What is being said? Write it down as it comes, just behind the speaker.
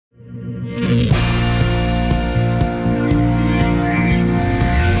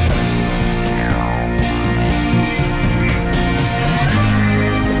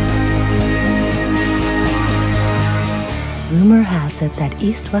that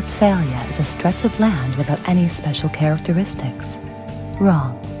East Westphalia is a stretch of land without any special characteristics.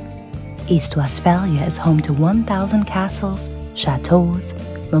 Wrong. East Westphalia is home to 1,000 castles, chateaus,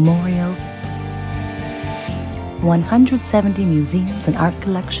 memorials, 170 museums and art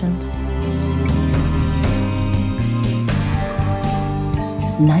collections,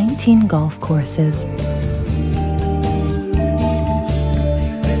 19 golf courses,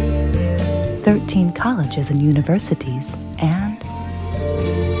 13 colleges and universities, and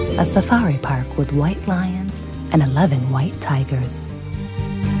a safari park with white lions and 11 white tigers.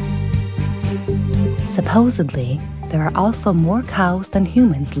 Supposedly, there are also more cows than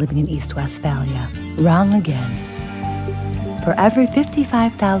humans living in East Westphalia. Wrong again. For every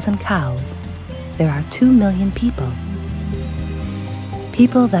 55,000 cows, there are 2 million people.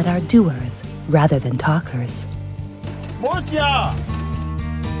 People that are doers rather than talkers. Murcia!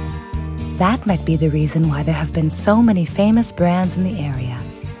 That might be the reason why there have been so many famous brands in the area.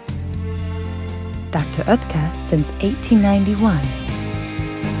 Dr. Oetker since 1891.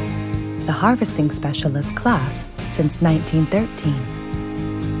 The harvesting specialist Klaas since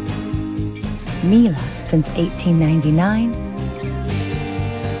 1913. Miele since 1899.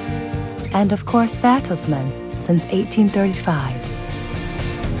 And of course Bertelsmann since 1835.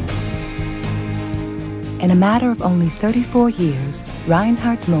 In a matter of only 34 years,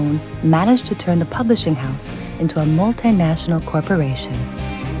 Reinhard Mohn managed to turn the publishing house into a multinational corporation.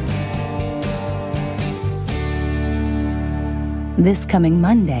 This coming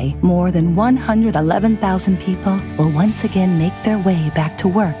Monday, more than 111,000 people will once again make their way back to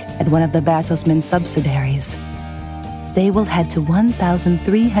work at one of the Bertelsmann subsidiaries. They will head to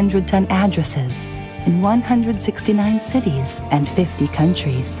 1,310 addresses in 169 cities and 50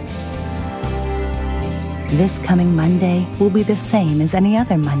 countries. This coming Monday will be the same as any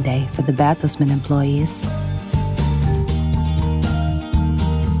other Monday for the Bertelsmann employees.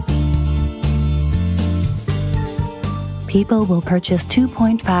 People will purchase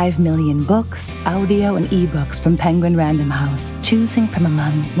 2.5 million books, audio and e-books from Penguin Random House, choosing from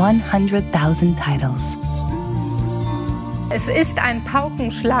among 100,000 titles. Es ist ein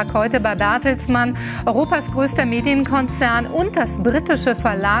Paukenschlag heute bei Bertelsmann. Europas größter Medienkonzern und das britische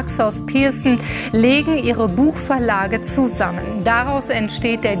Verlagshaus Pearson legen ihre Buchverlage zusammen. Daraus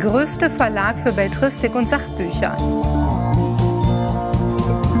entsteht der größte Verlag für Belletristik und Sachbücher.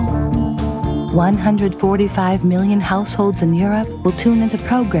 145 million households in Europe will tune into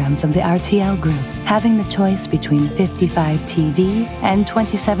programs of the RTL Group, having the choice between 55 TV and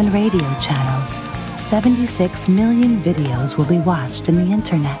 27 radio channels. 76 million videos will be watched in the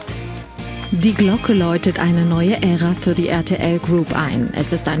Internet. Die Glocke läutet eine neue Ära für die RTL Group ein.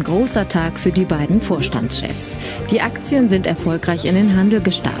 Es ist ein großer Tag für die beiden Vorstandschefs. Die Aktien sind erfolgreich in den Handel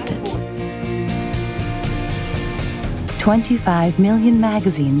gestartet. 25 million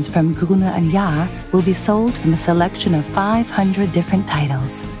magazines from Gruner & Jahr will be sold from a selection of 500 different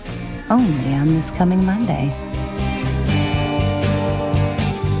titles. Only on this coming Monday.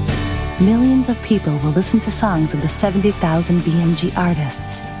 Millions of people will listen to songs of the 70,000 BMG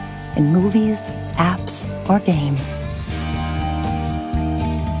artists in movies, apps or games.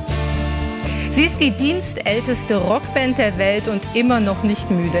 Sie ist die dienstälteste Rockband der Welt und immer noch nicht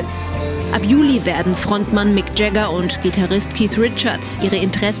müde. Ab Juli werden Frontmann Mick Jagger und Gitarrist Keith Richards ihre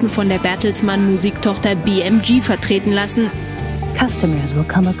Interessen von der Bertelsmann-Musiktochter BMG vertreten lassen. Customers will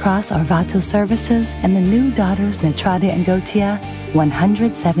come across our Vato services and the new daughters Netrade and Gautier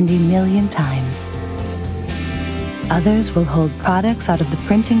 170 million times. Others will hold products out of the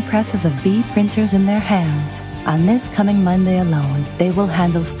printing presses of B printers in their hands. On this coming Monday alone, they will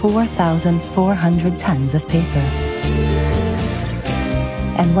handle 4,400 tons of paper.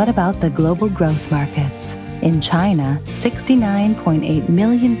 And what about the global growth markets? In China, 69.8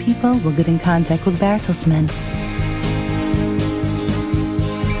 million people will get in contact with Bertelsmann.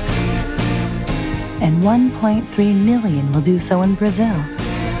 And 1.3 million will do so in Brazil.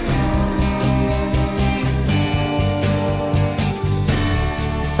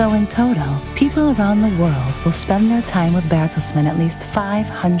 So in total, people around the world will spend their time with Bertelsmann at least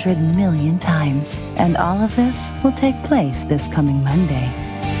 500 million times. And all of this will take place this coming Monday.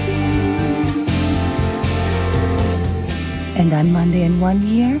 And on Monday in 1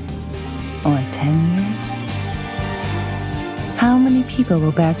 year? Or 10 years? How many people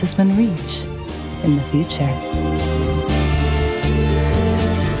will Bertelsmann reach in the future?